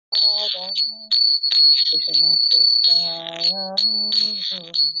Krishna Kristaya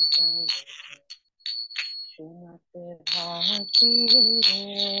Srimati Bhakti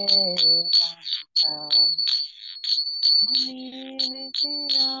Vedanta Swami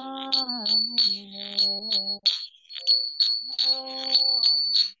Krishna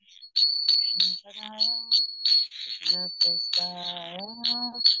Krishna Kristaya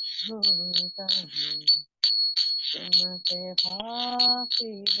Bhutale Srimati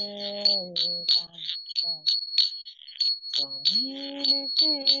Bhakti Vedanta Swami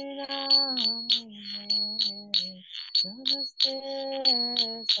Namaste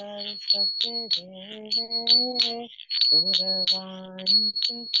Saraswati Deve Gauravani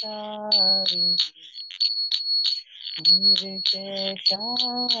Prachari Nirvishesha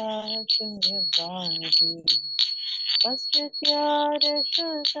Shunyavadi Vasyatya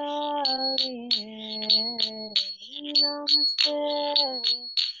Shatari Namaste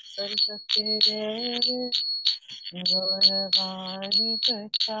Saraswati Deve Gauravani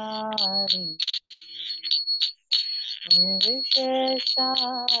Prachari Nirvishesha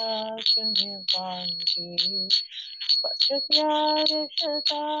Shunyavadi Vasyatya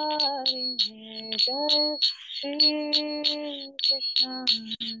Shatari Jai Shri Krishna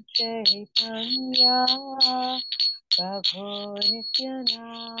Chaitanya Prabhu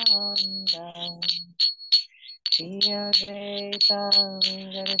Nityananda Shri Advaita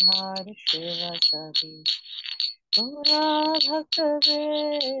Gadadhari Srivasadi Gaura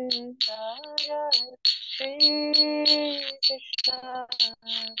Bhakta-vrinda Shri Krishna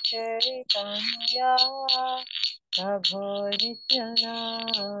Chaitanya Prabhu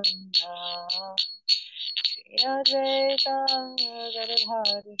Nityananda Shri Advaita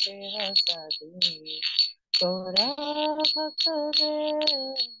Gadadhari Srivasadi Gaura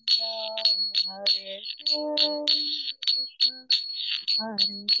Bhakta-vrinda Hare Krishna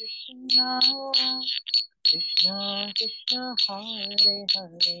Hare Krishna Krishna Krishna Hare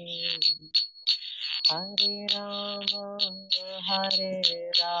Hare Hare Rama Hare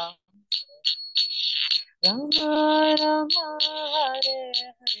Rama Rama Rama Hare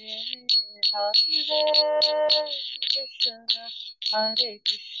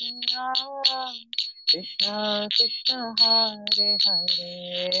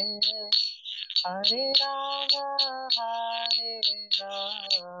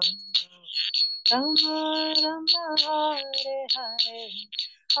Hare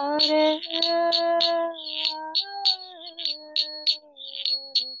Hare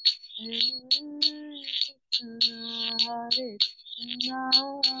Krishna Hare Krishna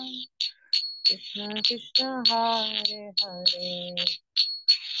Krishna Krishna Hare Hare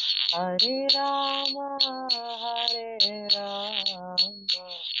Hare Rama Hare Rama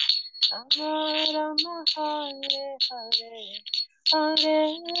Rama Rama Hare Hare Hare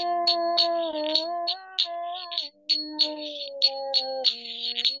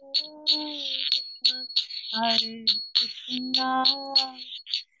Hare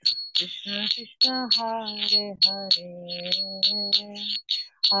Krishna Krishna Hare Hare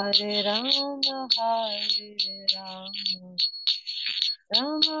Hare Rama Hare Rama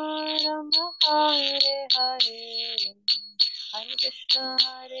Rama Rama Hare Hare Hare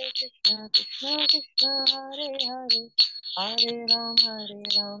Hare Krishna Krishna Krishna Hare Hare Hare Rama Hare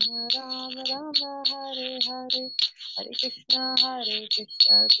Rama Rama Rama Hare Hare Hare Krishna Krishna Krishna Hare Hare Hare Rama Rama Rama Hare Hare Hare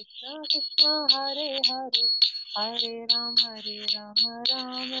Krishna Krishna Krishna Hare Hare Hare Rama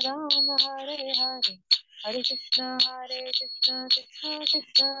Rama Rama Hare Hare Hare Krishna Krishna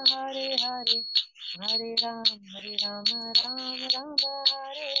Krishna Hare Hare Hare Rama Rama Rama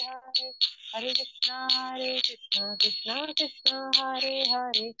Hare Hare Hare Krishna Krishna Krishna Hare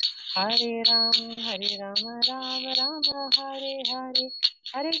Hare Hare Rama Rama Hare Hare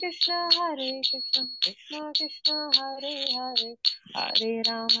Hare Krishna Krishna Krishna Hare Hare Hare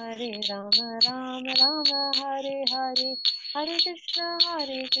Rama Rama Hare Hare Hare Krishna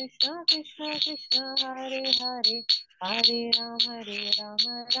Krishna Krishna Hare Hare Hare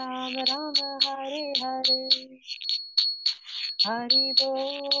Rama Rama Hare Hare Hari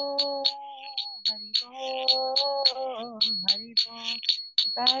Bol Hari Bol Hari Bol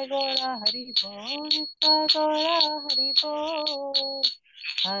Nitai Gaura Hari Bol Nitai Gaura Hari Bol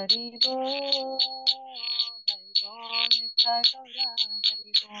Hari Bol Hari Bol Nitai Gaura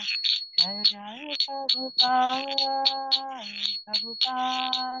Hari Bol Jaya Jaya Prabhupada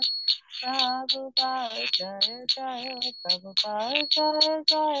Prabhupada Prabhupada Jaya Jaya Prabhupada Jaya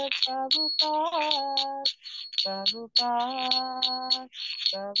Jaya Prabhupada Prabhupada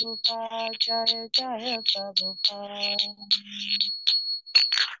Prabhupada Jaya Jaya Prabhupada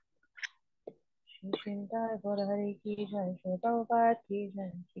Shri Gaura Hari Ki Jai, Shri Prabhupada Ki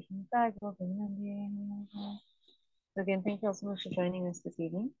Jai, Shri Gaura Premi. So again, thank you all so much for joining us this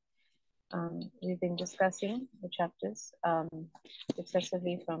evening. We've been discussing the chapters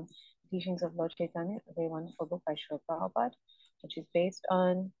successively from Teachings of Lord Caitanya, a very wonderful book by Srila Prabhupada, which is based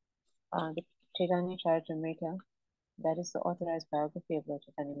on the Chaitanya Charitamrita. That is the authorized biography of Lord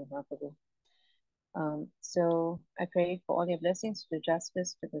Chaitanya Mahaprabhu. So I pray for all your blessings to do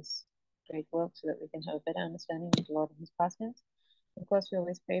justice to this great work so that we can have a better understanding of the Lord and His pastimes. Of course, we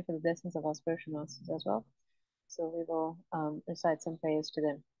always pray for the blessings of our spiritual masters as well. So we will recite some prayers to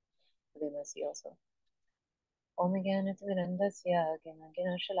them for their mercy also. Om Gyanatimirandasya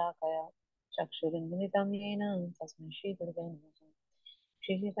Gyanagyanashalakaya Chakshurinmilitam Yena Tasmai Shri Gurave Namaha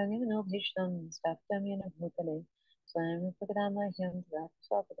Shri Chaitanya Bhishtam Staptam Yena Bhutale Swayam Rupakadamahyam Tadati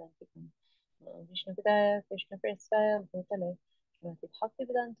Swapadantikam Vishnu Padaya Krishna Prestaya Bhutale Srimati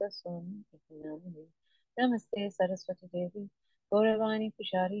Bhaktivedanta Swami Namaste Namaste Saraswati Devi Gauravani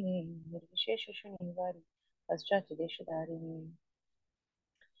Pusharini Nirvishesha Shunivari Paschati Deshudarini.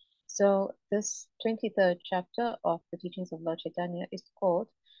 So this 23rd chapter of the Teachings of Lord Caitanya is called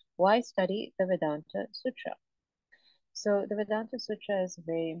Why Study the Vedanta Sutra? So the Vedanta Sutra is a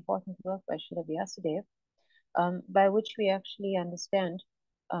very important work by Srila Vyasadeva, by which we actually understand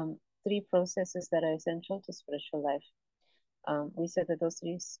three processes that are essential to spiritual life. We said that those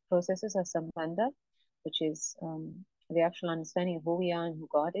three processes are Sambandha, which is the actual understanding of who we are and who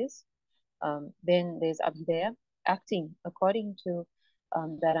God is. Then there's Abhidaya, acting according to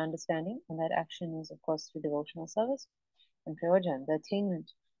that understanding, and that action is, of course, through devotional service. And Prayojan, the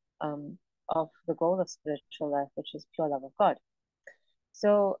attainment of the goal of spiritual life, which is pure love of God.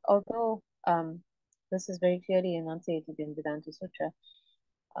 So, although this is very clearly enunciated in Vedanta Sutra,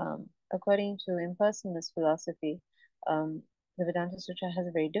 according to impersonalist philosophy, the Vedanta Sutra has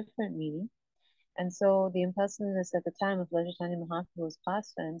a very different meaning. And so the impersonalists at the time of Lord Chaitanya Mahaprabhu's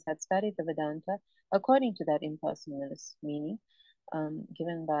pastimes had studied the Vedanta according to that impersonalist meaning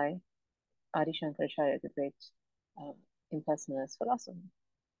given by Adi Shankaracharya, the great impersonalist philosopher.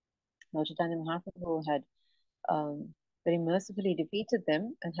 Lord Chaitanya Mahaprabhu had very mercifully defeated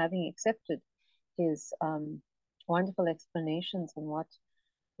them, and having accepted his wonderful explanations on what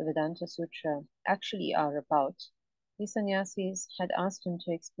the Vedanta Sutra actually are about, these sannyasis had asked him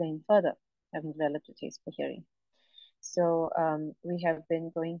to explain further, having developed a taste for hearing. So we have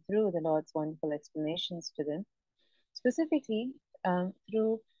been going through the Lord's wonderful explanations to them, specifically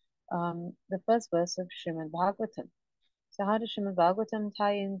through the first verse of Srimad Bhagavatam. So how does Srimad Bhagavatam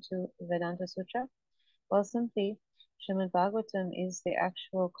tie into Vedanta Sutra? Well, simply, Srimad Bhagavatam is the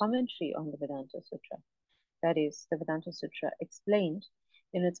actual commentary on the Vedanta Sutra. That is, the Vedanta Sutra explained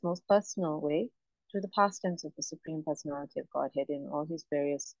in its most personal way through the pastimes of the Supreme Personality of Godhead in all his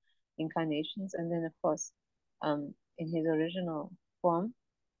various incarnations, and then, of course, in his original form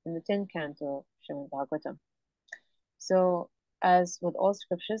in the 10th canto of Srimad Bhagavatam. So, as with all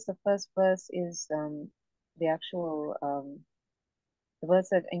scriptures, the first verse is the actual the verse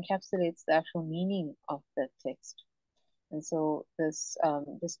that encapsulates the actual meaning of the text. And so this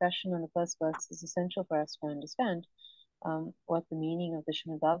discussion on the first verse is essential for us to understand what the meaning of the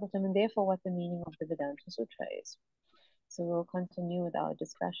Srimad Bhagavatam and therefore what the meaning of the Vedanta Sutra is. So we'll continue with our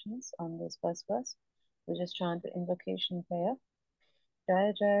discussions on this first verse. We'll just chant the invocation prayer.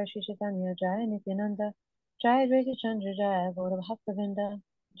 Jaya Jaya Shri Chaitanya Jaya Nityananda Jaya Dvaita Chandra Jaya Gaura Bhaktavinda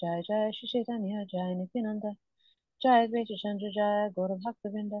Jaya Jaya Shri Chaitanya Jaya Nityananda Jaya Dvaita Chandra Jaya Gaura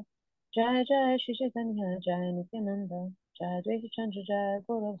Bhaktavinda Jaya Jaya Shri Chaitanya Jaya Nityananda Jaya Dvaita Chandra Jaya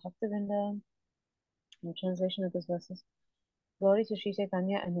Gaura Bhaktavinda. In translation of these verses, glory to Shri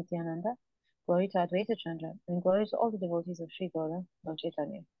Chaitanya and Nityananda, glory to Advaita Chandra, and glory to all the devotees of Sri Gaura, Lord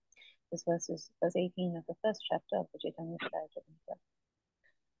Chaitanya. This verse is verse 18 of the first chapter of the Chaitanya Charitamrita.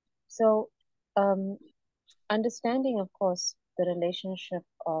 So, understanding, of course, the relationship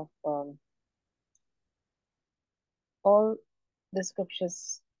of all the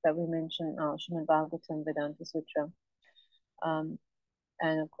scriptures that we mentioned now, Srimad Bhagavatam, Vedanta Sutra,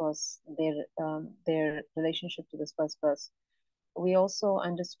 and of course their relationship to this first verse. We also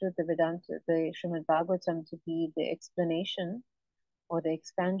understood the Vedanta, the Srimad Bhagavatam, to be the explanation or the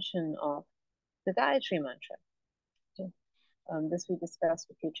expansion of the Gayatri mantra. Okay. This we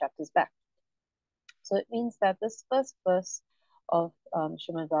discussed a few chapters back. So it means that this first verse of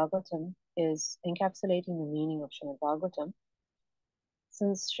Srimad Bhagavatam is encapsulating the meaning of Srimad Bhagavatam.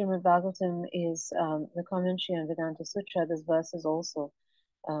 Since Srimad Bhagavatam is the commentary on Vedanta Sutra, this verse is also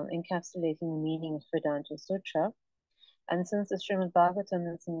encapsulating the meaning of Vedanta Sutra. And since the Srimad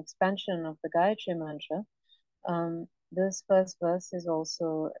Bhagavatam is an expansion of the Gayatri mantra, This first verse is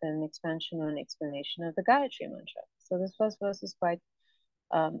also an expansion or an explanation of the Gayatri mantra. So this first verse is quite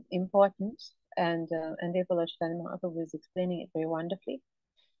important, and therefore Lord Chaitanya Mahaprabhu is explaining it very wonderfully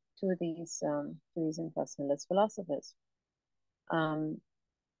to these impersonalist philosophers.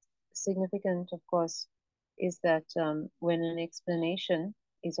 Significant, of course, is that when an explanation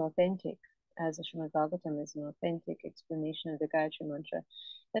is authentic, as the Srimad Bhagavatam is an authentic explanation of the Gayatri mantra,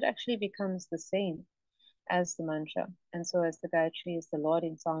 that actually becomes the same as the mantra. And so, as the Gayatri is the Lord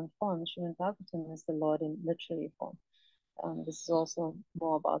in sound form, Srimad Bhagavatam is the Lord in literary form. This is also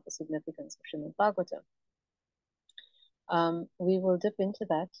more about the significance of Srimad Bhagavatam. We will dip into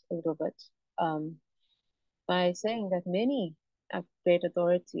that a little bit by saying that many great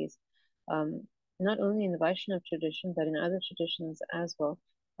authorities, not only in the Vaishnava tradition, but in other traditions as well,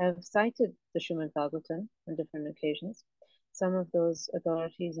 have cited the Srimad Bhagavatam on different occasions. Some of those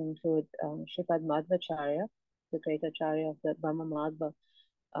authorities include Shripad Madhvacharya, the great Acharya of the Brahma Madhva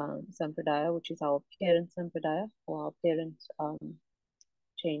Sampradaya, which is our parent Sampradaya, or our parent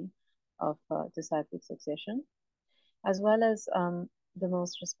chain of disciplic succession, as well as the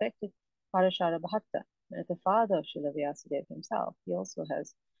most respected Parashara Bhatta, the father of Srila Vyasadeva himself. He also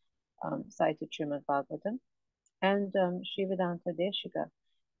has cited Srimad Bhagavatam, and Sri Vedanta Deshika,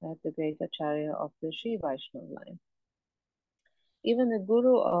 the great Acharya of the Sri Vaishnava line. Even the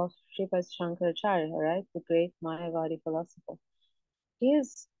guru of Sripad Shankaracharya, right, the great Mayavadi philosopher,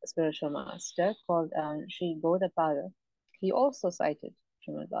 his spiritual master, called Sri Gaudapada, he also cited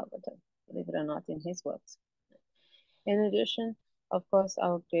Srimad Bhagavatam, believe it or not, in his works. In addition, of course,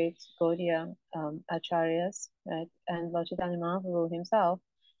 our great Gaudiya acharyas, right, and Lord Chaitanya Mahaprabhu himself,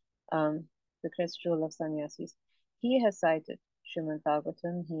 the crest jewel of sannyasis, he has cited Srimad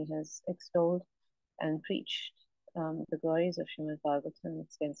Bhagavatam. He has extolled and preached the glories of Srimad Bhagavatam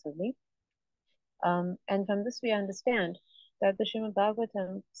extensively. And from this we understand that the Srimad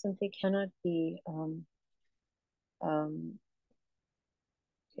Bhagavatam simply cannot be in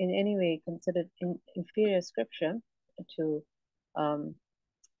any way considered inferior scripture to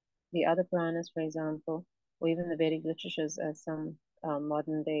the other Puranas, for example, or even the Vedic literatures, as some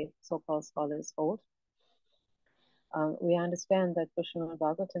modern day so-called scholars hold. We understand that for Srimad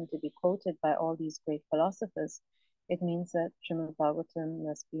Bhagavatam to be quoted by all these great philosophers, it means that Srimad Bhagavatam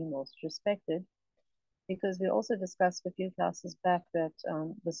must be most respected, because we also discussed a few classes back that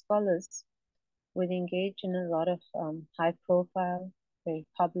the scholars would engage in a lot of high profile, very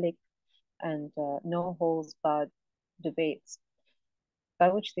public, and no holds barred debates, by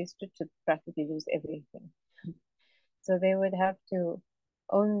which they stood to practically lose everything. So they would have to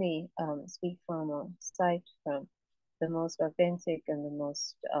only speak from or cite from the most authentic and the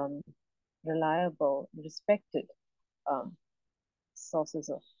most reliable, respected sources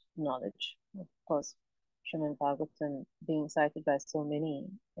of knowledge. Of course, Srimad Bhagavatam being cited by so many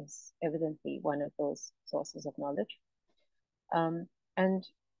is evidently one of those sources of knowledge. And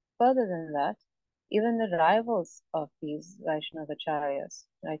further than that, even the rivals of these Vaishnava acharyas,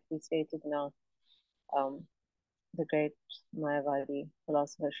 like we stated now, the great Mayavadi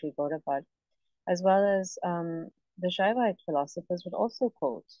philosopher Sri Gaurapad, as well as the Shaivite philosophers would also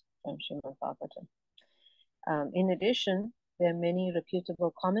quote from Srimad Bhagavatam. In addition, there are many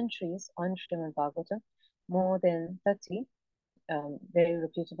reputable commentaries on Srimad Bhagavatam, more than 30 very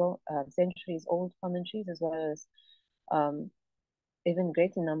reputable centuries-old commentaries, as well as even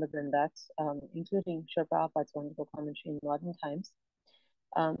greater number than that, including Srila Prabhupada's wonderful commentary in modern times.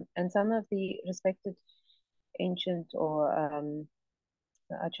 And some of the respected ancient or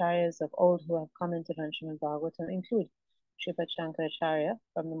acharyas of old who have commented on Srimad Bhagavatam include Sripad Shankaracharya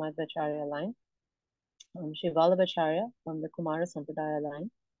from the Madhvacharya line, Sri Vallabhacharya from the Kumara Sampradaya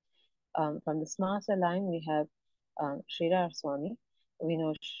line. From the Smarta line, we have Sridhar Swami. We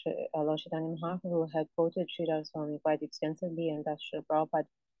know Lord Chaitanya Mahaprabhu had quoted Sridhar Swami quite extensively, and thus Srila Prabhupada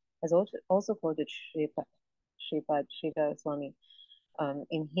has also quoted Sripad Sridhar Swami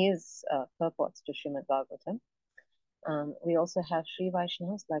in his purports to Srimad Bhagavatam. We also have Sri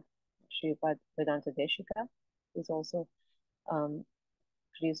Vaishnavas like Sripad Vedanta Deshika, who's also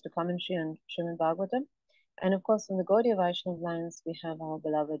produced a commentary on Srimad Bhagavatam. And of course, from the Gaudiya Vaishnava lines, we have our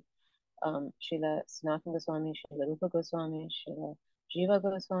beloved Srila Sanatana Goswami, Srila Rupa Goswami, Srila Jiva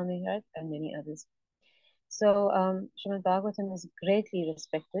Goswami, right, and many others. So Srimad Bhagavatam is greatly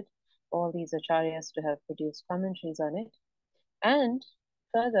respected for all these acharyas to have produced commentaries on it. And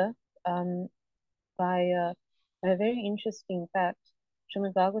further, by a very interesting fact,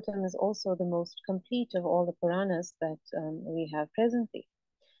 Srimad Bhagavatam is also the most complete of all the Puranas that we have presently.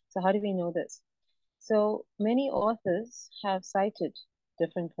 So how do we know this? So many authors have cited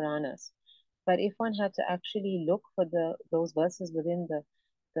different Puranas, But if one had to actually look for those verses within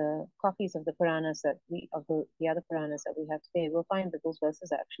the copies of the Puranas that the other Puranas that we have today, we'll find that those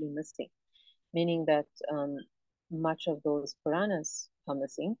verses are actually missing, meaning that much of those Puranas are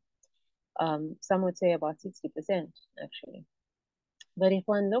missing. Some would say about 60% actually. But if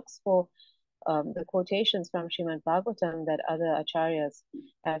one looks for the quotations from Srimad Bhagavatam that other acharyas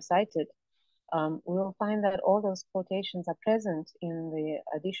have cited, we will find that all those quotations are present in the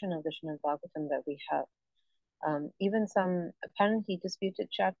edition of the Srimad Bhagavatam that we have. Even some apparently disputed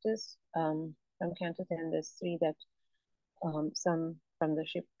chapters from Canto 10, there's three that some from the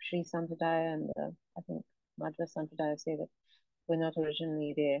Sri Sampradaya and I think Madhva Sampradaya say that were not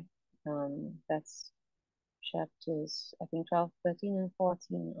originally there. That's chapters, I think 12, 13, and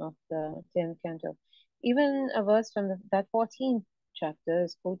 14 of the 10th canto. Even a verse from that 14th chapter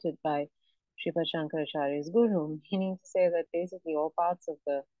is quoted by Sripad Shankaracharya's Guru, meaning to say that basically all parts of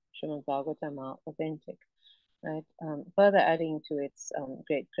the Srimad Bhagavatam are authentic, right? Further adding to its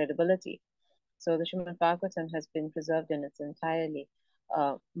great credibility. So the Srimad Bhagavatam has been preserved in its entirety,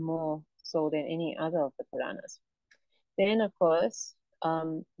 more so than any other of the Puranas. Then, of course,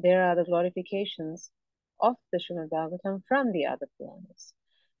 there are the glorifications of the Srimad Bhagavatam from the other Puranas.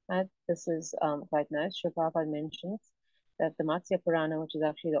 Right? This is quite nice. Srila Prabhupada mentions that the Matsya Purana, which is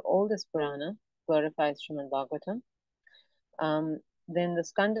actually the oldest Purana, glorifies Srimad Bhagavatam. Then the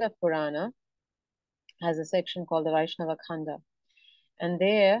Skanda Purana has a section called the Vaishnava Khanda. And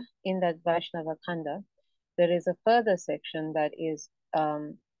there, in that Vaishnava Khanda, there is a further section that is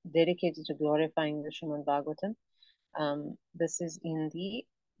dedicated to glorifying the Srimad Bhagavatam. This is in the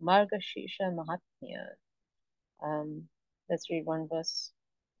Margashisha Mahatmya. Let's read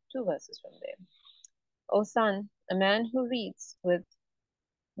two verses from there. O son, a man who reads with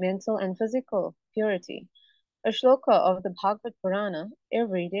mental and physical purity a shloka of the Bhagavad Purana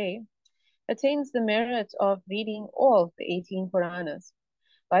every day attains the merit of reading all the 18 Puranas.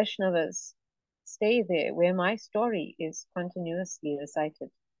 Vaishnavas stay there where my story is continuously recited.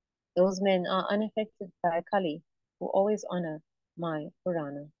 Those men are unaffected by Kali, who always honor my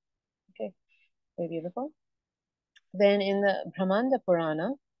Purana. Okay, very beautiful. Then in the Brahmanda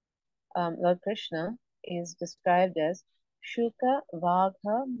Purana, Lord Krishna is described as Shuka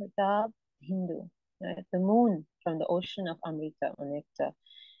Vagha Mritab Hindu, right? The moon from the ocean of Amrita or nectar,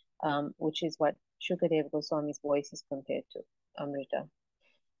 which is what Shukadeva Goswami's voice is compared to, Amrita.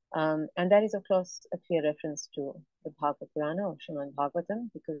 And that is, of course, a clear reference to the Bhagavad Purana or Srimad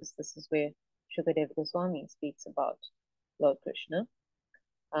Bhagavatam, because this is where Shukadeva Goswami speaks about Lord Krishna.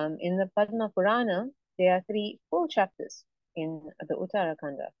 In the Padma Purana, there are 3 full chapters in the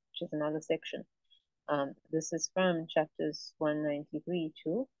Uttarakanda, which is another section. This is from chapters 193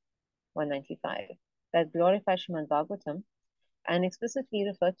 to 195 that glorify Srimad Bhagavatam and explicitly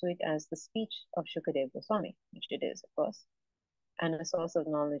refer to it as the speech of Shukadeva Goswami, which it is, of course, and a source of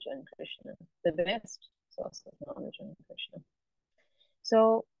knowledge on Krishna, the best source of knowledge on Krishna.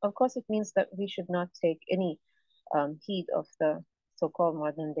 So, of course, it means that we should not take any heed of the so-called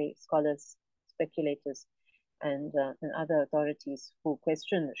modern-day scholars, speculators, and other authorities who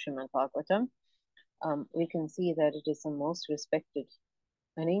question the Srimad Bhagavatam. We can see that it is the most respected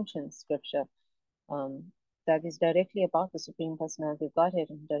and ancient scripture that is directly about the Supreme Personality of Godhead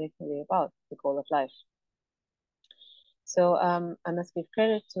and directly about the goal of life. So I must give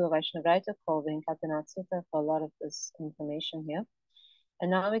credit to a Vaishnava writer called Venkatanath Sutta for a lot of this information here.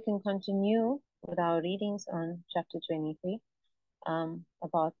 And now we can continue with our readings on chapter 23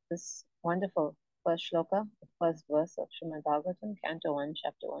 about this wonderful first shloka, the first verse of Srimad Bhagavatam, Canto 1,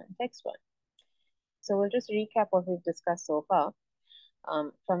 Chapter 1, Text 1. So we'll just recap what we've discussed so far.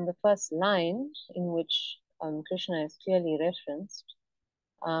 From the first line, in which Krishna is clearly referenced,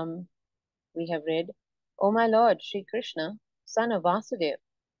 we have read, O my Lord, Sri Krishna, son of Vasudeva,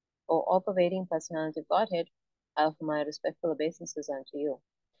 O all-pervading personality of Godhead, I offer my respectful obeisances unto you.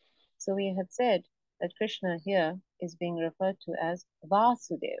 So we had said that Krishna here is being referred to as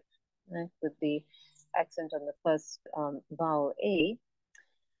Vasudeva, right, with the accent on the first vowel A.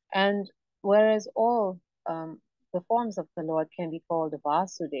 And whereas all the forms of the Lord can be called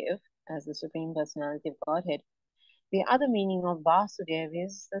Vasudeva as the Supreme Personality of Godhead, the other meaning of Vasudeva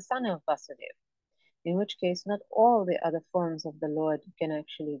is the son of Vasudeva, in which case not all the other forms of the Lord can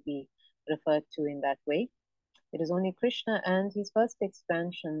actually be referred to in that way. It is only Krishna and his first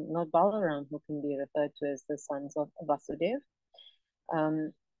expansion, Lord Balaram, who can be referred to as the sons of Vasudeva.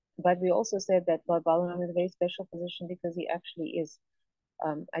 But we also said that Lord Balaram is a very special position because he actually is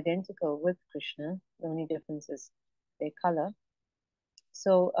identical with Krishna. The only difference is their color.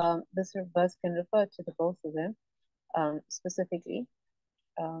 So this verse can refer to the both of them specifically.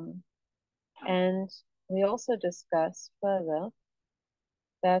 And we also discussed further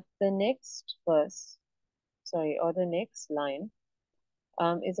that the next verse, or the next line,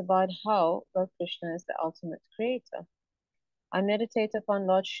 is about how Lord Krishna is the ultimate creator. I meditate upon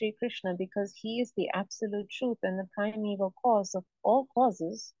Lord Sri Krishna because he is the absolute truth and the primeval cause of all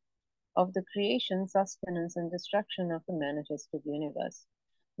causes of the creation, sustenance, and destruction of the manifested universe.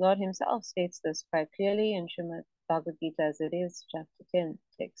 Lord himself states this quite clearly in Srimad Bhagavad Gita as it is, chapter 10,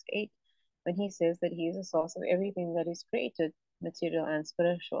 text 8, when he says that he is the source of everything that is created, material and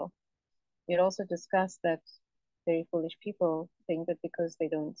spiritual. We had also discussed that very foolish people think that because they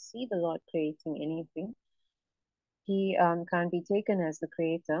don't see the Lord creating anything, he can't be taken as the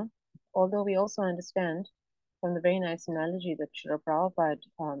creator. Although we also understand from the very nice analogy that Srila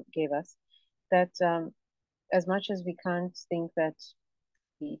Prabhupada gave us, that as much as we can't think that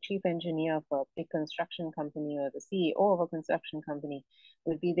the chief engineer of a big construction company or the CEO of a construction company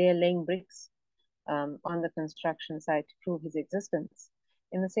would be there laying bricks on the construction site to prove his existence.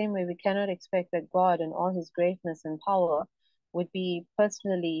 In the same way, we cannot expect that God and all his greatness and power would be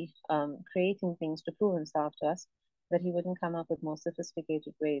personally creating things to prove himself to us, that he wouldn't come up with more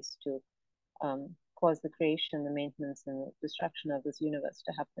sophisticated ways to cause the creation, the maintenance, and the destruction of this universe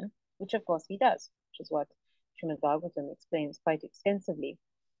to happen, which of course he does, which is what Srimad Bhagavatam explains quite extensively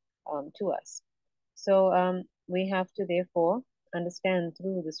to us. So we have to therefore understand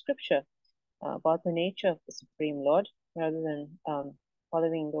through the scripture about the nature of the Supreme Lord, rather than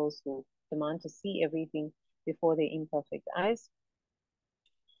following those who demand to see everything before their imperfect eyes.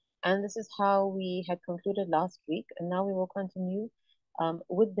 And this is how we had concluded last week, and now we will continue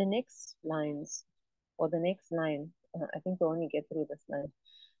with the next lines, or the next line. I think we'll only get through this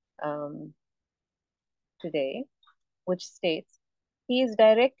line today, which states, he is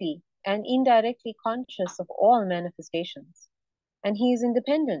directly and indirectly conscious of all manifestations, and he is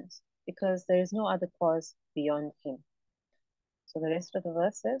independent because there is no other cause beyond him. So the rest of the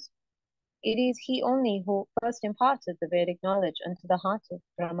verse says, it is he only who first imparted the Vedic knowledge unto the heart of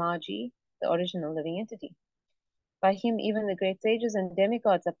Brahmaji, the original living entity. By him, even the great sages and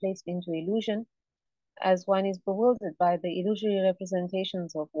demigods are placed into illusion, as one is bewildered by the illusory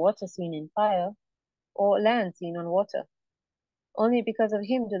representations of water seen in fire, or land seen on water. Only because of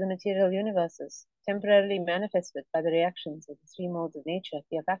him do the material universes, temporarily manifested by the reactions of the three modes of nature,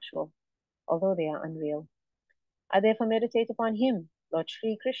 appear factual, although they are unreal. I therefore meditate upon him, Lord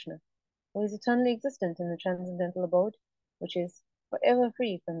Sri Krishna, who is eternally existent in the transcendental abode, which is forever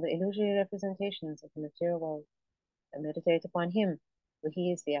free from the illusory representations of the material world. I meditate upon him, for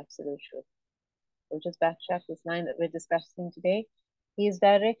he is the absolute truth. We'll just backtrack this line that we're discussing today. He is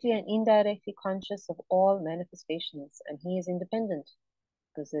directly and indirectly conscious of all manifestations, and he is independent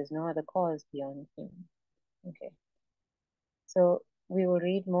because there's no other cause beyond him. Okay. So we will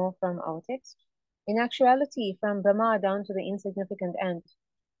read more from our text. In actuality, from Brahma down to the insignificant ant,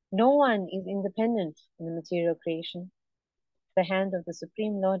 no one is independent in the material creation. The hand of the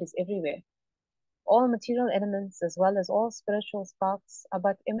Supreme Lord is everywhere. All material elements, as well as all spiritual sparks, are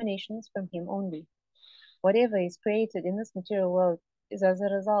but emanations from him only. Whatever is created in this material world is as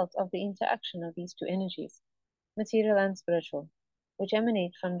a result of the interaction of these two energies, material and spiritual, which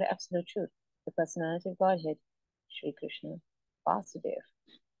emanate from the absolute truth, the personality of Godhead, Sri Krishna Vasudeva.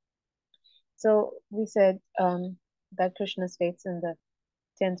 So we said that Krishna states in the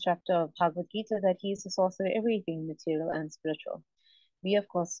 10th chapter of Bhagavad Gita that he is the source of everything material and spiritual. We, of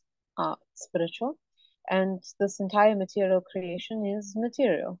course, are spiritual, and this entire material creation is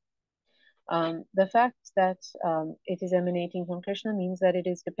material. The fact that it is emanating from Krishna means that it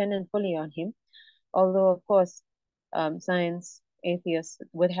is dependent fully on him, although, of course, science, atheists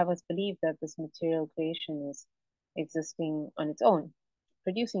would have us believe that this material creation is existing on its own,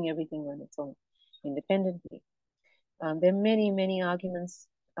 producing everything on its own, independently. There are many, many arguments,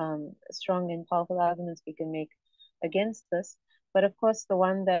 strong and powerful arguments we can make against this. But of course, the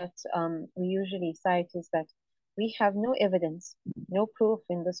one that we usually cite is that we have no evidence, no proof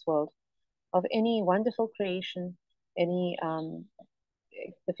in this world of any wonderful creation, any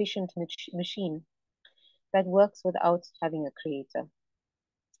efficient machine that works without having a creator.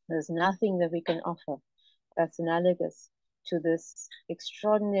 There's nothing that we can offer that's analogous to this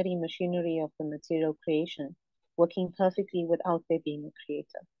extraordinary machinery of the material creation, working perfectly without there being a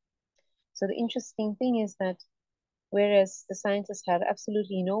creator. So the interesting thing is that whereas the scientists have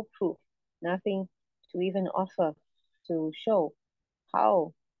absolutely no proof, nothing to even offer to show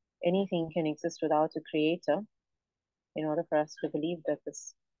how anything can exist without a creator, in order for us to believe that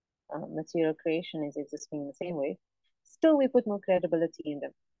this material creation is existing in the same way, still we put more credibility in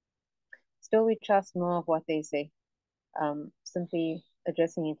them. Still we trust more of what they say, simply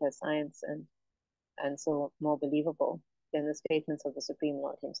addressing it as science and so more believable than the statements of the Supreme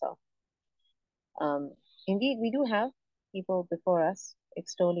Lord himself. Indeed, we do have people before us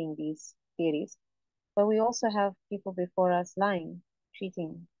extolling these theories, but we also have people before us lying,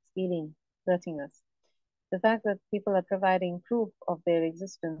 cheating, stealing, hurting us. The fact that people are providing proof of their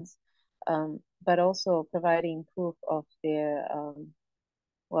existence, but also providing proof of their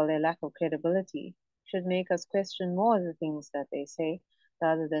lack of credibility, should make us question more of the things that they say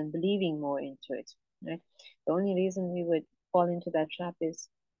rather than believing more into it. Right? The only reason we would fall into that trap is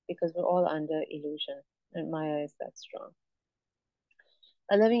because we're all under illusion, and Maya is that strong.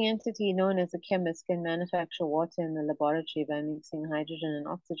 A living entity known as a chemist can manufacture water in the laboratory by mixing hydrogen and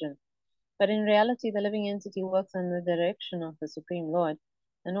oxygen. But in reality, the living entity works under the direction of the Supreme Lord,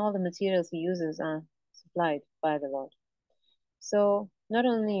 and all the materials he uses are supplied by the Lord. So, not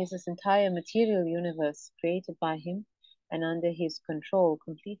only is this entire material universe created by him and under his control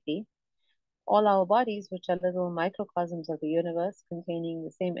completely, all our bodies, which are little microcosms of the universe containing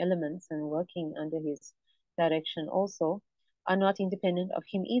the same elements and working under his direction also, are not independent of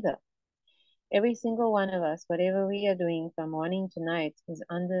him either. Every single one of us, whatever we are doing from morning to night, is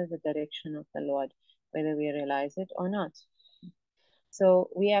under the direction of the Lord, whether we realize it or not. So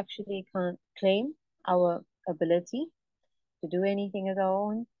we actually can't claim our ability to do anything as our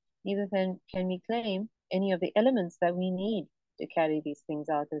own, neither can we claim any of the elements that we need to carry these things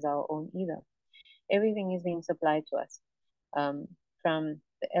out as our own either. Everything is being supplied to us, from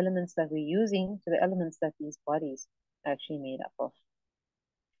the elements that we're using to the elements that these bodies are actually made up of.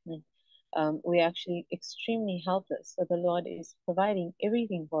 We're actually extremely helpless. So the Lord is providing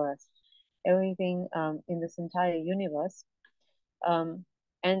everything for us, everything in this entire universe.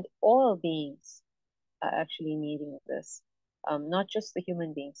 And all beings are actually needing this, not just the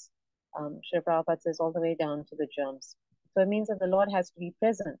human beings. Srila Prabhupada says all the way down to the germs. So it means that the Lord has to be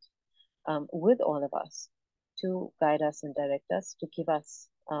present with all of us to guide us and direct us, to give us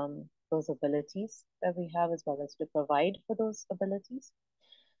those abilities that we have, as well as to provide for those abilities.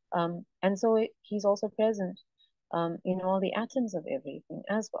 And so he's also present in all the atoms of everything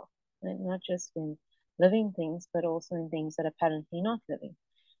as well, and not just in living things, but also in things that are apparently not living.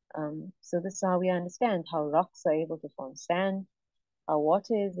 So this is how we understand how rocks are able to form sand, how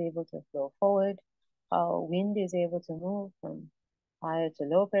water is able to flow forward, how wind is able to move from higher to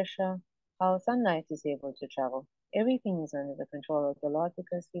low pressure, how sunlight is able to travel. Everything is under the control of the Lord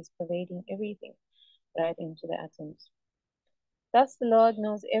because he's pervading everything right into the atoms. Thus, the Lord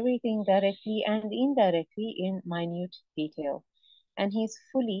knows everything directly and indirectly in minute detail, and He is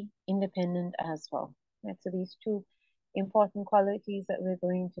fully independent as well. Right? So these two important qualities that we're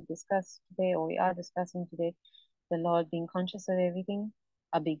going to discuss today, or we are discussing today, the Lord being conscious of everything,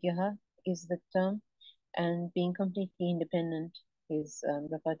 abhigyaha is the term, and being completely independent is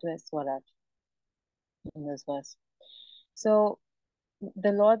referred to as swarat in this verse. So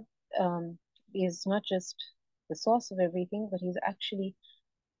the Lord is not just the source of everything, but He's actually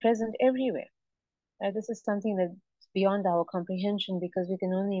present everywhere. This is something that's beyond our comprehension, because we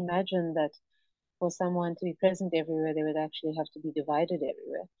can only imagine that for someone to be present everywhere, they would actually have to be divided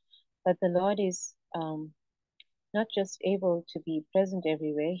everywhere. But the Lord is not just able to be present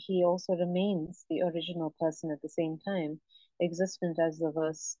everywhere, he also remains the original person at the same time, existent as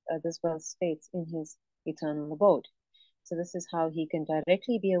this verse states, in his eternal abode. So this is how he can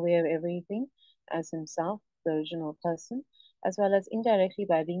directly be aware of everything as himself, the original person, as well as indirectly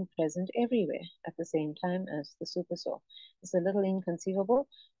by being present everywhere at the same time as the Super Soul. It's a little inconceivable,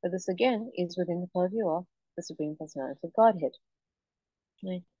 but this again is within the purview of the Supreme Personality of Godhead.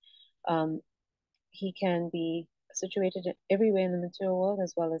 Right? He can be situated everywhere in the material world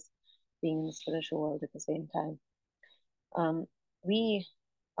as well as being in the spiritual world at the same time. We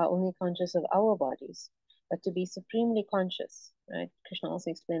are only conscious of our bodies, but to be supremely conscious, right? Krishna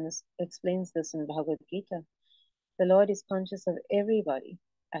also explains this in Bhagavad Gita. The Lord is conscious of everybody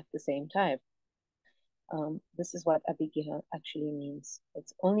at the same time. This is what abhigyaha actually means.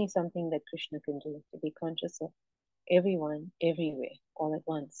 It's only something that Krishna can do, to be conscious of everyone, everywhere, all at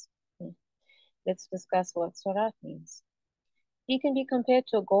once. Let's discuss what swarat means. He can be compared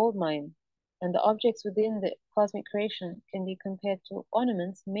to a gold mine, and the objects within the cosmic creation can be compared to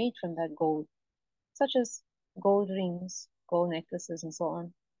ornaments made from that gold, such as gold rings, gold necklaces, and so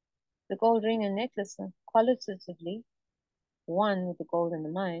on. The gold ring and necklace are qualitatively one with the gold in the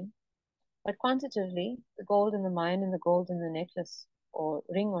mine, but quantitatively, the gold in the mine and the gold in the necklace or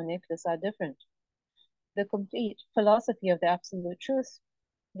ring or necklace are different. The complete philosophy of the Absolute Truth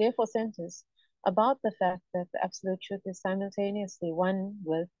therefore centers about the fact that the Absolute Truth is simultaneously one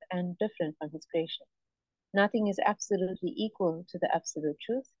with and different from his creation. Nothing is absolutely equal to the absolute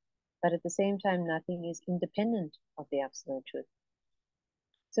truth, but at the same time, nothing is independent of the absolute truth.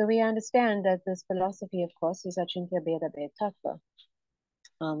 So we understand that this philosophy, of course, is Achintya Bheda Bhed Tattva,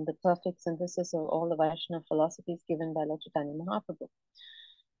 the perfect synthesis of all the Vaishnava philosophies given by Lord Chaitanya Mahaprabhu.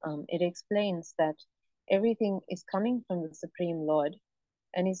 It explains that everything is coming from the Supreme Lord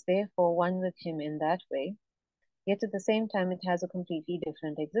and is therefore one with him in that way, yet at the same time it has a completely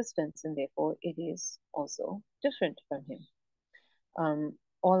different existence and therefore it is also different from him.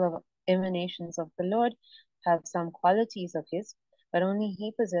 All of emanations of the Lord have some qualities of his, but only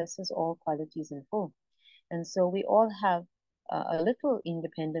he possesses all qualities in full. And so we all have a little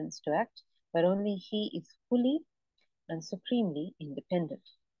independence to act, but only he is fully and supremely independent.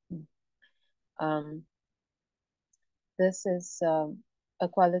 This is a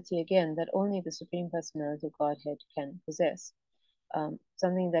quality, again, that only the Supreme Personality of Godhead can possess.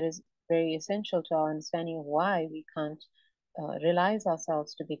 Something that is very essential to our understanding of why we can't realize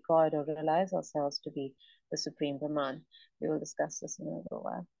ourselves to be God or realize ourselves to be the Supreme Brahman. We will discuss this in a little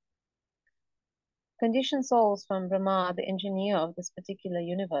while. Conditioned souls from Brahma, the engineer of this particular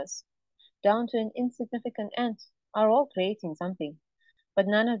universe, down to an insignificant ant, are all creating something, but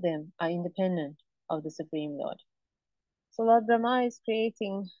none of them are independent of the Supreme Lord. So Lord Brahma is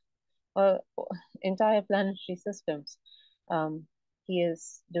creating entire planetary systems. He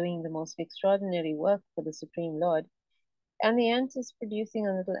is doing the most extraordinary work for the Supreme Lord, and the ant is producing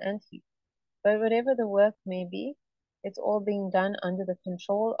a little ant heap. But whatever the work may be, it's all being done under the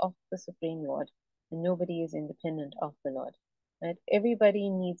control of the Supreme Lord, and nobody is independent of the Lord. Right? Everybody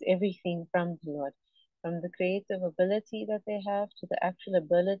needs everything from the Lord, from the creative ability that they have to the actual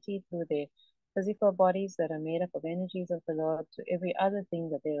ability through their physical bodies that are made up of energies of the Lord to every other thing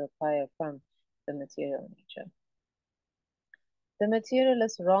that they require from the material nature. The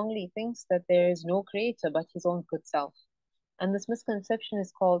materialist wrongly thinks that there is no creator but his own good self, and this misconception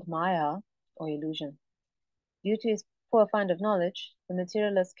is called Maya, or illusion. Due to his poor fund of knowledge, the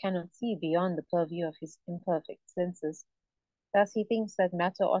materialist cannot see beyond the purview of his imperfect senses. Thus, he thinks that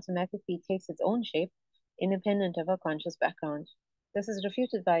matter automatically takes its own shape, independent of a conscious background. This is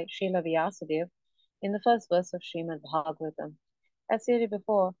refuted by Srila Vyasadeva in the first verse of Srimad Bhagavatam. As stated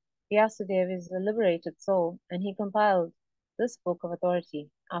before, Vyasadeva is a liberated soul, and he compiled this book of authority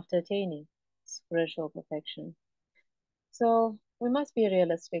after attaining spiritual perfection. So we must be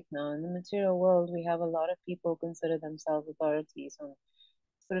realistic now. In the material world, we have a lot of people who consider themselves authorities on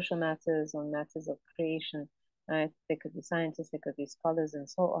spiritual matters, on matters of creation. Right? They could be scientists, they could be scholars, and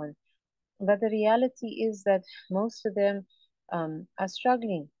so on. But the reality is that most of them are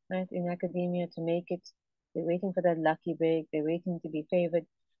struggling, right, in academia to make it. They're waiting for that lucky break. They're waiting to be favored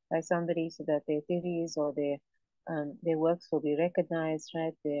by somebody so that their theories or their works will be recognized,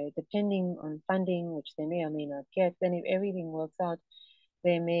 right? They're depending on funding, which they may or may not get. Then if everything works out,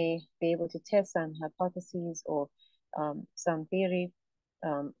 they may be able to test some hypotheses or some theory,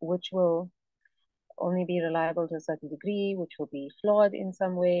 which will only be reliable to a certain degree, which will be flawed in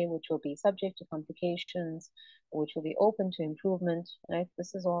some way, which will be subject to complications, which will be open to improvement, right?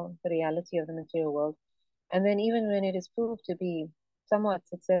 This is all the reality of the material world. And then even when it is proved to be somewhat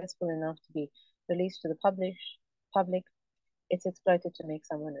successful enough to be released to the public, it's exploited to make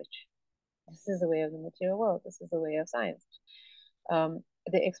someone rich. This is the way of the material world. This is the way of science. The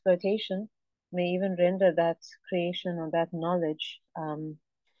exploitation may even render that creation or that knowledge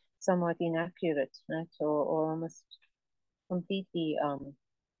somewhat inaccurate, right? Or almost completely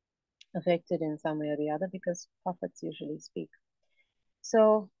affected in some way or the other, because prophets usually speak.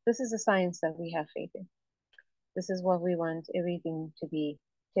 So this is a science that we have faith in. This is what we want everything to be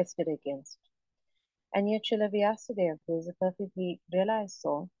tested against. And yet Srila Vyasadeva, who is a perfectly realized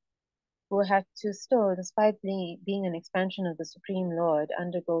soul, who had to still, despite being an expansion of the Supreme Lord,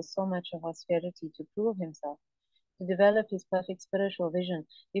 undergo so much of austerity to prove himself, to develop his perfect spiritual vision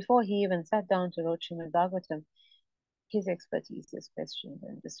before he even sat down to write Srimad Bhagavatam, his expertise is questioned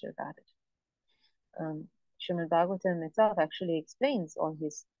and disregarded. Srimad Bhagavatam itself actually explains all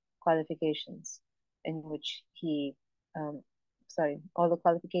his qualifications, in which all the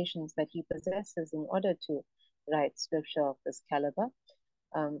qualifications that he possesses in order to write scripture of this caliber.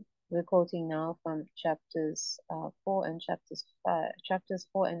 We're quoting now from chapters 4 and chapters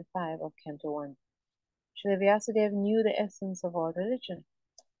 4 and 5 of Canto 1. Srila Vyasadeva knew the essence of all religion.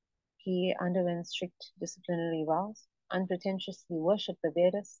 He underwent strict disciplinary vows, unpretentiously worshipped the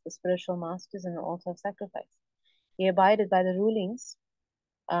Vedas, the spiritual masters, and the altar of sacrifice. He abided by the rulings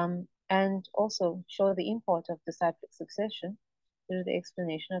and also showed the import of disciplic succession through the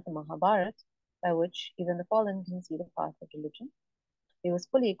explanation of the Mahabharata, by which even the fallen can see the path of religion. he was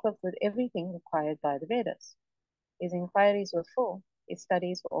fully equipped with everything required by the Vedas. His inquiries were full, his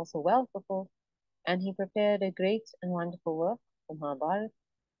studies were also well fulfilled, and he prepared a great and wonderful work, the Mahabharata,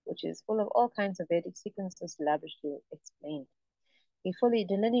 which is full of all kinds of Vedic sequences elaborately explained. He fully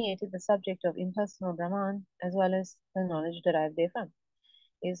delineated the subject of impersonal Brahman as well as the knowledge derived therefrom.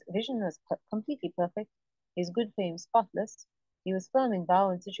 His vision was completely perfect, his good fame spotless, he was firm in vow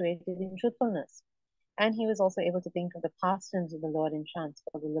and situated in truthfulness, and he was also able to think of the pastimes of the Lord in chants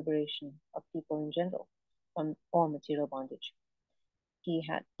for the liberation of people in general from all material bondage. He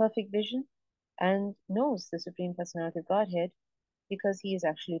had perfect vision and knows the Supreme Personality of Godhead because he is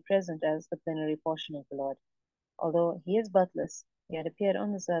actually present as the plenary portion of the Lord. Although he is birthless, he had appeared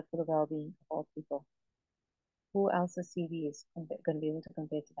on this earth for the well-being of all people. Who else's CV is going to be able to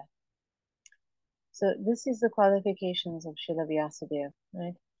compare to that? So this is the qualifications of Srila Vyasadeva,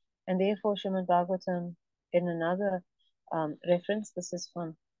 right? And therefore Srimad Bhagavatam, in another reference, this is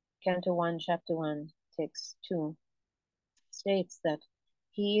from Canto 1, Chapter 1, Text 2, states that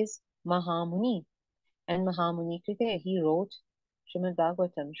he is Mahamuni, and Mahamuni Krite, he wrote Srimad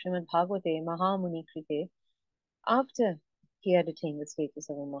Bhagavatam, Srimad Bhagavate Mahamuni Krite, after he had attained the status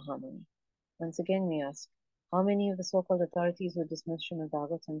of a Mahamuni. Once again, we ask, how many of the so-called authorities who dismiss Srimad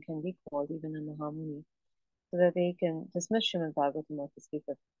Bhagavatam can be called even a Mahamuni, so that they can dismiss Srimad Bhagavatam of the sake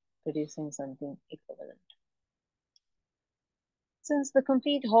of producing something equivalent? Since the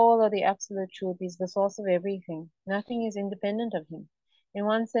complete whole or the absolute truth is the source of everything, nothing is independent of him. In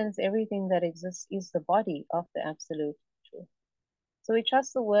one sense, everything that exists is the body of the absolute truth. So we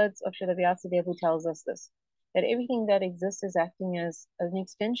trust the words of Srila Vyasadeva, who tells us this, that everything that exists is acting as an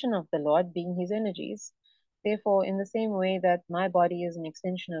extension of the Lord, being his energies. Therefore, in the same way that my body is an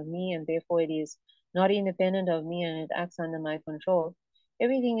extension of me, and therefore it is not independent of me and it acts under my control,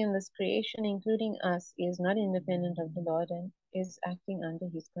 everything in this creation, including us, is not independent of the Lord and is acting under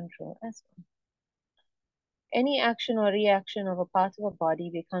his control as well. Any action or reaction of a part of a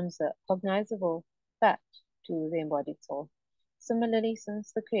body becomes a cognizable fact to the embodied soul. Similarly,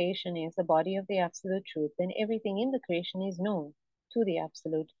 since the creation is the body of the absolute truth, then everything in the creation is known to the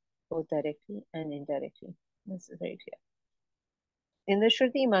absolute, both directly and indirectly. This is very clear. In the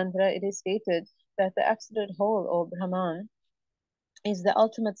Shruti mantra, it is stated that the absolute whole, or Brahman, is the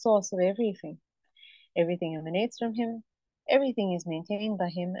ultimate source of everything. Everything emanates from him, everything is maintained by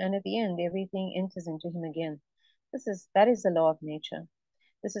him, and at the end, everything enters into him again. That is the law of nature.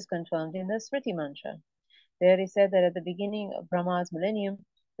 This is confirmed in the Smriti mantra. There it is said that at the beginning of Brahma's millennium,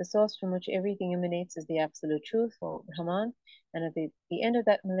 the source from which everything emanates is the absolute truth, or Brahman, and at the end of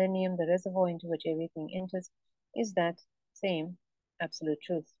that millennium, the reservoir into which everything enters is that same absolute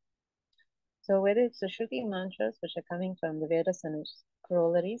truth. So whether it's the Shruti mantras, which are coming from the Vedas and its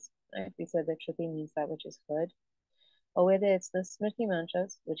corollaries, right? We said that Shruti means that which is heard, or whether it's the Smriti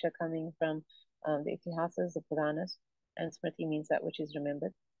mantras, which are coming from the Itihasas, the Puranas, and Smriti means that which is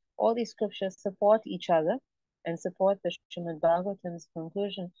remembered. All these scriptures support each other and support the Srimad Bhagavatam's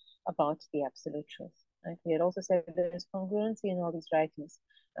conclusion about the absolute truth. Right? We had also said there is congruency in all these writings,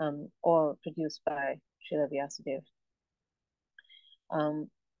 all produced by Srila Vyasadeva.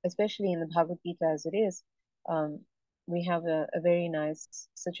 Especially in the Bhagavad Gita as it is, we have a very nice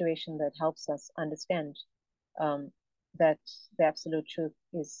situation that helps us understand that the absolute truth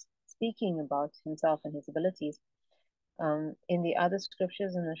is speaking about himself and his abilities. In the other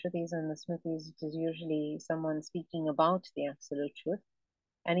scriptures, in the Shrutis and the Smritis, it is usually someone speaking about the absolute truth.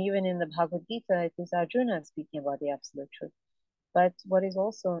 And even in the Bhagavad Gita, it is Arjuna speaking about the absolute truth. But what is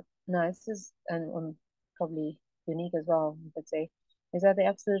also nice is, and probably unique as well, you could say, is that the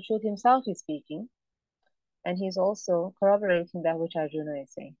absolute truth himself is speaking, and he's also corroborating that which Arjuna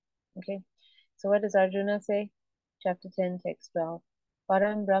is saying. Okay, so what does Arjuna say? Chapter 10, text 12.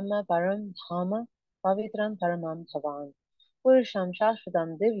 Param Brahma Param Dhama Pavitram Paramam Bhavan Purusham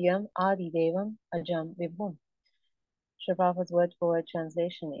Shashvatam Divyam Adi Devam Ajam Vibhum. Sri Prabhupada's word-for-word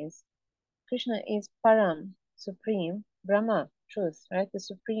translation is, Krishna is Param, Supreme, Brahma, truth, right? The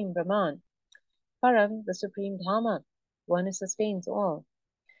Supreme Brahman. Param, the Supreme Dhamma, one who sustains all.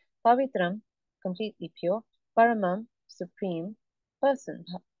 Pavitram, completely pure. Paramam, supreme person,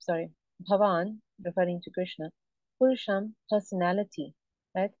 Bhavan, referring to Krishna. Purusham, personality,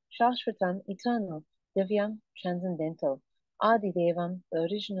 right? Shashvatam, eternal. Divyam, transcendental. Adidevam, the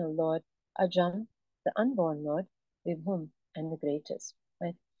original Lord. Ajam, the unborn Lord. Vibhum, and the greatest,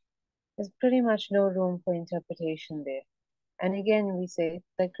 right? There's pretty much no room for interpretation there. And again, we say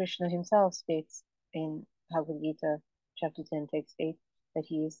that Krishna himself states in Bhagavad Gita, chapter 10, text 8, that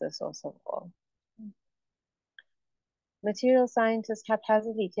he is the source of all. Material scientists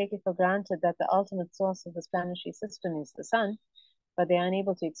haphazardly take it for granted that the ultimate source of this planetary system is the sun, but they are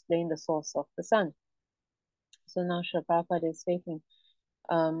unable to explain the source of the sun. So now Srila Prabhupada is stating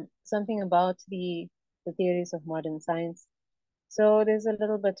something about the theories of modern science. So there's a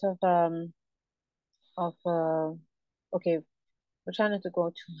little bit of okay, we're trying not to go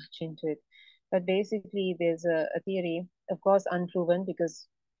too much into it, but basically there's a theory, of course unproven, because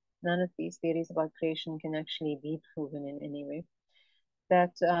none of these theories about creation can actually be proven in any way,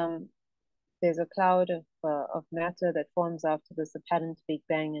 that there's a cloud of matter that forms after this apparent Big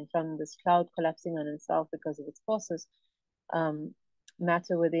Bang, and from this cloud collapsing on itself because of its forces, um,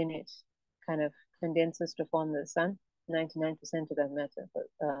 matter within it kind of condenses to form the sun. 99% of that matter for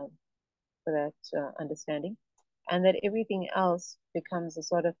that understanding, and that everything else becomes a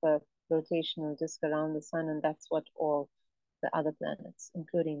sort of a rotational disk around the sun, and that's what all the other planets,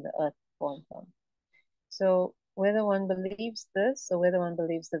 including the Earth, form from. So whether one believes this or whether one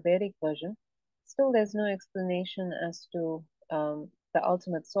believes the Vedic version, still there's no explanation as to the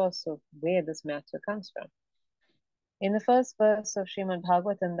ultimate source of where this matter comes from. In the first verse of Srimad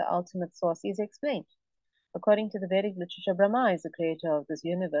Bhagavatam, the ultimate source is explained. According to the Vedic literature, Brahma is the creator of this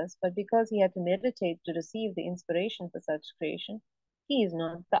universe, but because he had to meditate to receive the inspiration for such creation, he is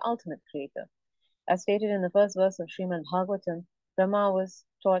not the ultimate creator. As stated in the first verse of Srimad Bhagavatam, Brahma was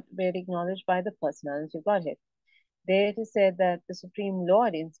taught Vedic knowledge by the personality of Godhead. There it is said that the Supreme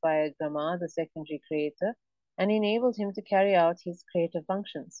Lord inspired Brahma, the secondary creator, and enabled him to carry out his creative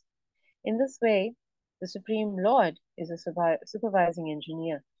functions. In this way, the Supreme Lord is a supervising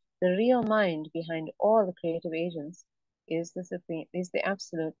engineer. The real mind behind all the creative agents is the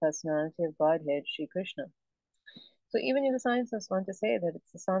absolute personality of Godhead, Sri Krishna. So even if the scientists want to say that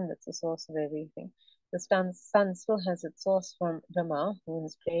it's the sun that's the source of everything, the sun still has its source from Brahma, who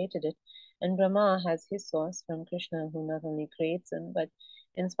has created it, and Brahma has his source from Krishna, who not only creates him, but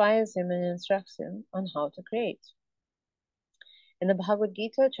inspires him and instructs him on how to create. In the Bhagavad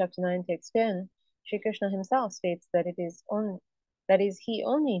Gita, chapter 9, text 10, Sri Krishna himself states that that is he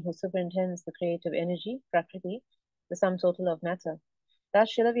only who superintends the creative energy, Prakriti, the sum total of matter.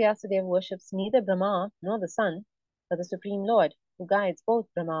 Thus, Srila Vyasadeva worships neither Brahma nor the sun, but the Supreme Lord, who guides both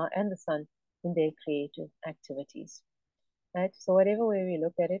Brahma and the sun in their creative activities. Right? So whatever way we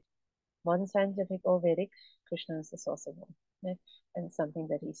look at it, modern scientific or Vedic, Krishna is the source of all. Right? And something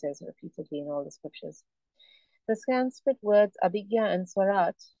that he says repeatedly in all the scriptures. The Sanskrit words abhigya and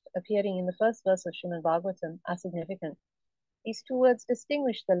swarat, appearing in the first verse of Srimad Bhagavatam, are significant. These two words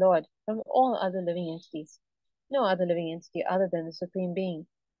distinguish the Lord from all other living entities. No other living entity other than the Supreme Being,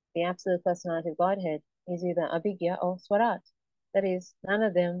 the absolute personality of Godhead, is either abhigya or swarat. That is, none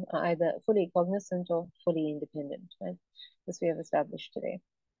of them are either fully cognizant or fully independent. Right? This we have established today.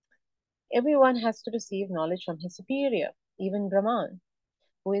 Everyone has to receive knowledge from his superior, even Brahman,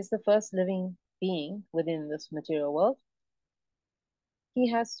 who is the first living being within this material world.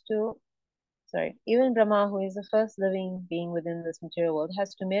 Even Brahma, who is the first living being within this material world,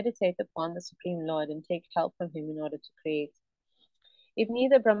 has to meditate upon the Supreme Lord and take help from him in order to create. If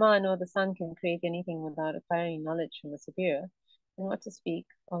neither Brahma nor the sun can create anything without acquiring knowledge from a superior, then what to speak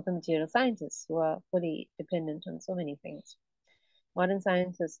of the material scientists who are fully dependent on so many things? Modern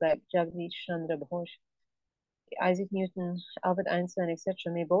scientists like Jagdish Chandra Bose, Isaac Newton, Albert Einstein, etc.,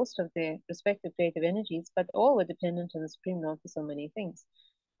 may boast of their respective creative energies, but all were dependent on the Supreme Lord for so many things.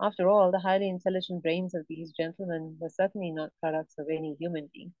 After all, the highly intelligent brains of these gentlemen were certainly not products of any human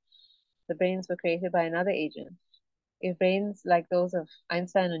being. The brains were created by another agent. If brains like those of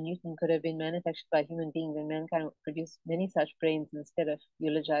Einstein or Newton could have been manufactured by human beings, then mankind would produce many such brains instead of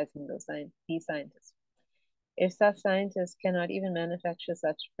eulogizing these scientists. If such scientists cannot even manufacture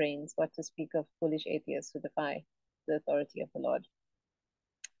such brains, what to speak of foolish atheists who defy the authority of the Lord?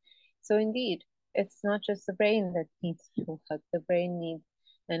 So indeed, it's not just the brain that needs to work. The brain needs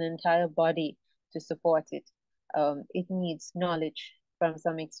an entire body to support it. It needs knowledge from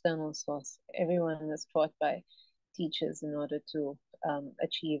some external source. Everyone was taught by teachers in order to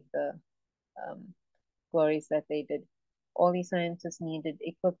achieve the glories that they did. All these scientists needed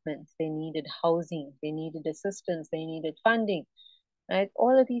equipment, they needed housing, they needed assistance, they needed funding. Right?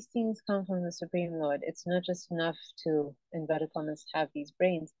 All of these things come from the Supreme Lord. It's not just enough to, in inverted commas, have these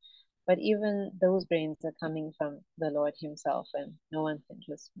brains, but even those brains are coming from the Lord himself, and no one can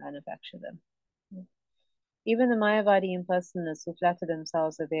just manufacture them. Even the Mayavadi impersonalists who flatter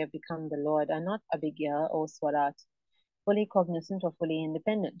themselves that they have become the Lord are not abhigya or swarat, fully cognizant or fully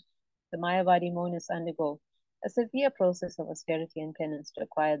independent. The Mayavadi monists undergo a severe process of austerity and penance to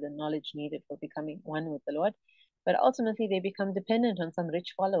acquire the knowledge needed for becoming one with the Lord, but ultimately they become dependent on some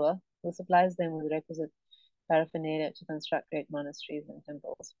rich follower who supplies them with requisite paraphernalia to construct great monasteries and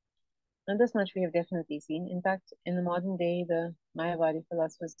temples. And this much we have definitely seen. In fact, in the modern day, the Mayavadi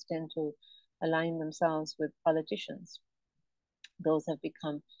philosophers tend to align themselves with politicians. Those have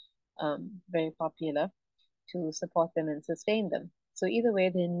become very popular to support them and sustain them. So either way,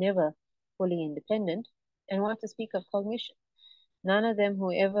 they're never fully independent. And what to speak of cognition? None of them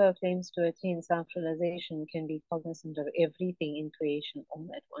who ever claims to attain self-realization can be cognizant of everything in creation all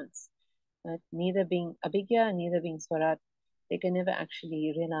at once. But neither being Abhigya, neither being Swarat, they can never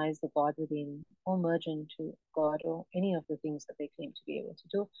actually realize the God within or merge into God or any of the things that they claim to be able to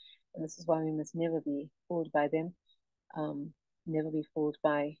do. And this is why we must never be fooled by them, never be fooled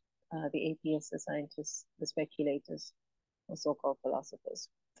by the atheists, the scientists, the speculators, or so-called philosophers.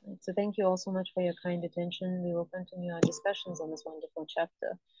 So thank you all so much for your kind attention. We will continue our discussions on this wonderful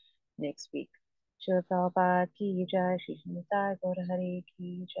chapter next week. Srila Prabhupada ki jai, Shri Nitai Gaura Hari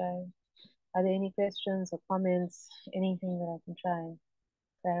ki jai. Are there any questions or comments, anything that I can try and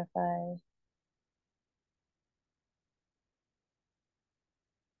clarify?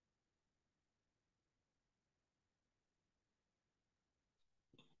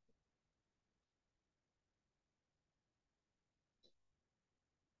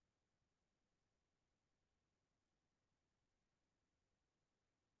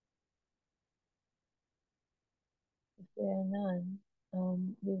 If there are none,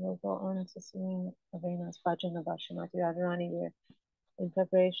 we will go on to sing a very nice bhajan about Srimati Radharani. We're in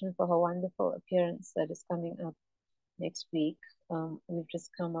preparation for her wonderful appearance that is coming up next week. We've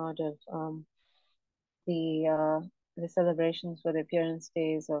just come out of the the celebrations for the appearance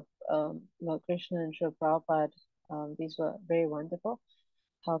days of Lord Krishna and Srila Prabhupada. These were very wonderful,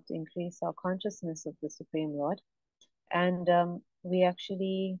 helped increase our consciousness of the Supreme Lord. And we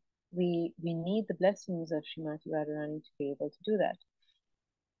actually we need the blessings of Srimati Radharani to be able to do that.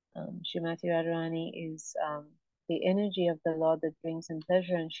 Srimati Radharani is the energy of the Lord that brings him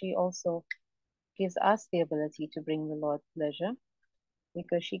pleasure, and she also gives us the ability to bring the Lord pleasure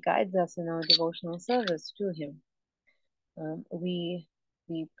because she guides us in our devotional service to him. We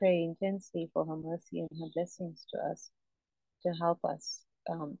pray intensely for her mercy and her blessings to us to help us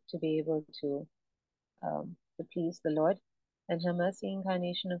to be able to please the Lord. And her mercy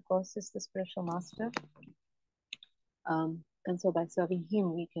incarnation, of course, is the spiritual master. And so by serving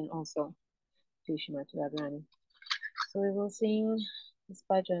him, we can also do Shrimati Radharani. So we will sing this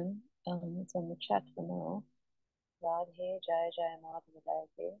bhajan. It's on the chat for now. Radhe Jai Jai Madhava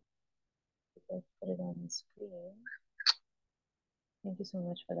Radhe. You can put it on the screen. Thank you so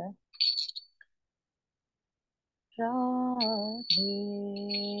much for that. Radhe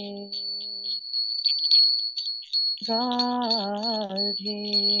Radhe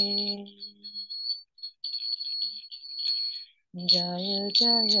Jaya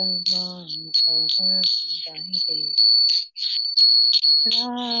Jaya Madhava Radhe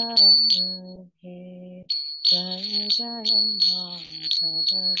Radhe Jaya Jaya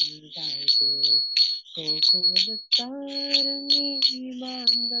Madhava Radhe Gokul Tarani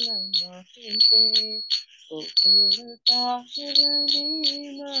Mandala Mahite Gokul Tarani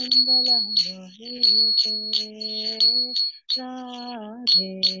Mandala Mahite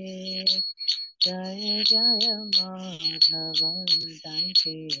Radhe Jaya Jaya Madhava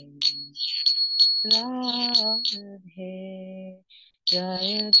Radhe Radhe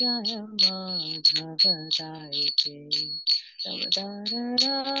Jaya Jaya Madhava Radhe Samadara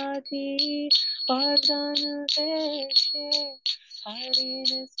Radhi Pardhan Veshe Hari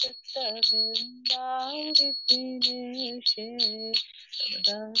Nisvata Vrindavineshe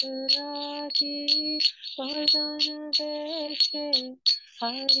Samadara Radhi Pardhan Veshe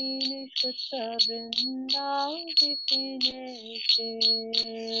Hari Nisvata Vrindavineshe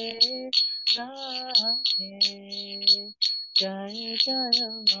Radhe Jaya Jaya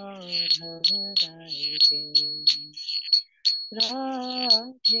Madhava Radhe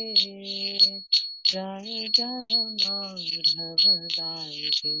Radhe Jaya Jaya Madhava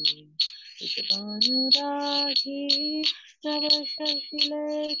Radhe Vishvanu Radhi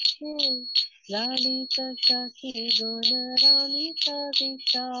Navashashilekhe Lalita Shaki Gunaramita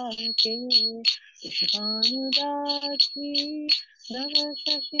Vishake Vishvanu Radhi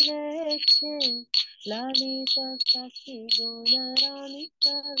Navashashilekhe Lalita Shaki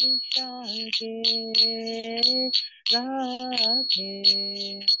Gunaramita Vishake Radhe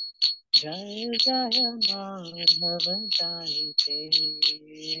Jaya Jaya Madhava Radhe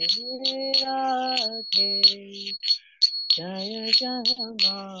Radhe Jaya Jaya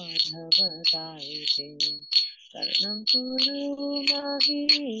Madhava Radhe Karanam Kuru Mahi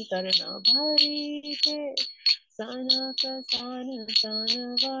Karana Bharite Sana Kasana Sana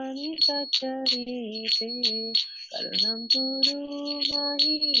Vani Kacharite Karunam Guru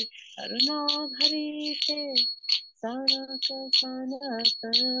Mahi Karuna Bharite Sanaka Sanaka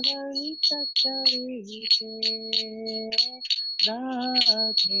Varita Charite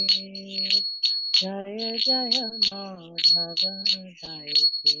Radhe Jaya Jaya Madhava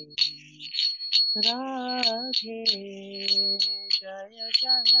Daite Radhe Jaya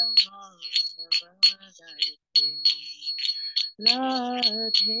Jaya Madhava Daite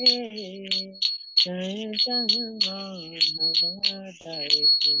Radhe Jaya Jaya Madhava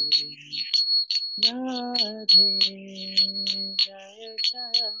Daite Radhe Jaya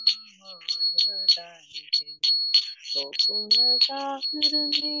Jaya Madhava Daite Gokula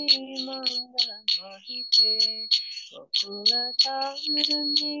Tahirani Mangala Mahite Gokula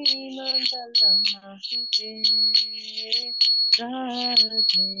Tahirani Mangala Mahite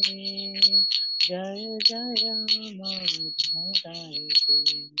Radhe Jaya Jaya Madhavaite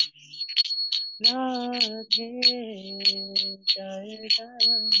Radhe Jaya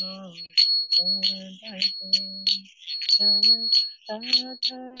Jaya Madhavaite Jaya Radha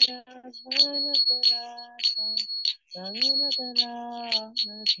Radha Radha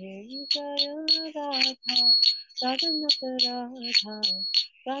Radhe Jaya Radha Radhanata Radha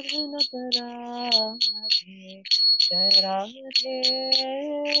Radhanata Radhe Jaya Radhe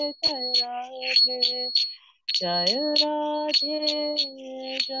Jaya Radhe Jaya Radhe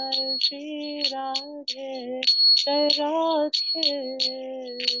Jaya Shri Radhe Jaya Radhe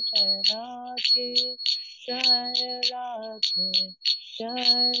Jaya Radhe Jaya Radhe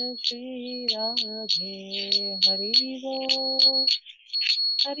Jaya Shri Radhe Hari Bol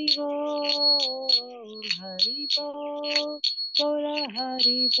Hari Bol Hari Bol Gaura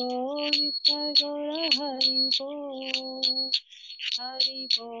Hari Bol Nitai Gaura Hari Bol Hari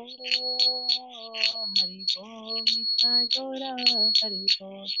Bol Hari Bol Nitai Gaura Hari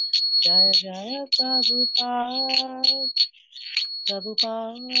Bol Jaya Jaya Prabhupada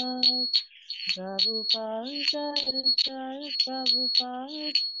Prabhupada Prabhupada Jaya Jaya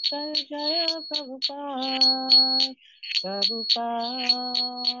Prabhupada Jaya Jaya Prabhupada Prabhupada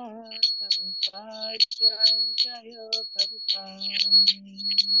Prabhupada Jaya Jaya Prabhupada.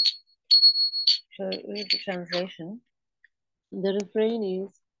 So read the translation. The refrain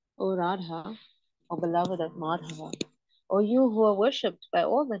is, O Radha, O beloved of Madhava, O you who are worshipped by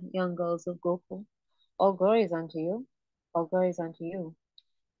all the young girls of Gokul, all glory is unto you, all glory is unto you.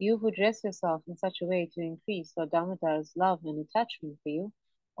 You who dress yourself in such a way to increase Lord Damodar's love and attachment for you,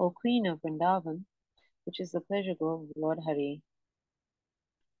 O Queen of Vrindavan, which is the pleasure grove of Lord Hari,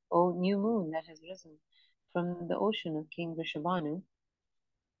 O new moon that has risen from the ocean of King Vrishabhanu,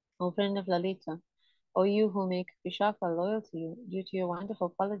 O friend of Lalita, O you who make Vishaka loyal to you due to your wonderful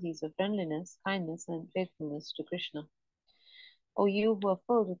qualities of friendliness, kindness, and faithfulness to Krishna. O you who are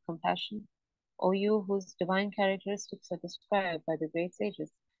filled with compassion, O you whose divine characteristics are described by the great sages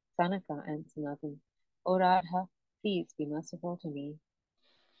Sanaka and Sanatan, O Radha, please be merciful to me.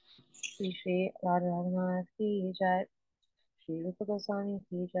 Shri Shri Radha Raghunath ki jai, Shri Rupa Goswami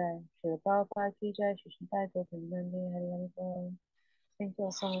ki jai, Shri Prabhupada ki jai, Shri Shantai Gopinande Hari Hari Bol. Thank you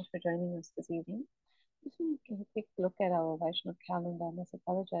all so much for joining us this evening. Just want to give a quick look at our Vaishnava calendar. I must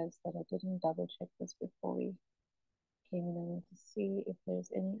apologize that I didn't double check this before we came in. I want to see if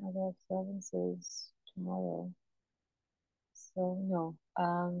there's any other observances tomorrow. So no,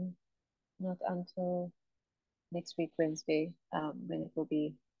 not until next week, Wednesday, when it will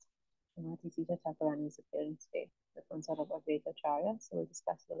be Srimati Sita Thakurani's appearance day, the consort of Advaita Acharya. So we'll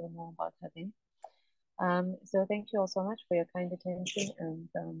discuss a little more about her then. So thank you all so much for your kind attention, and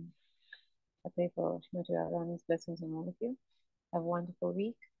I pray for Srimati Radharani's blessings on all of you. Have a wonderful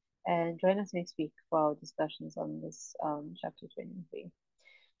week, and join us next week for our discussions on this chapter 23.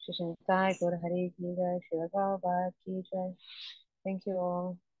 Shri Gaura Hari Ki Jai, Shri Prabhupada Ki Jai. Thank you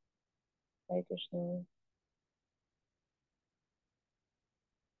all. Hare Krishna.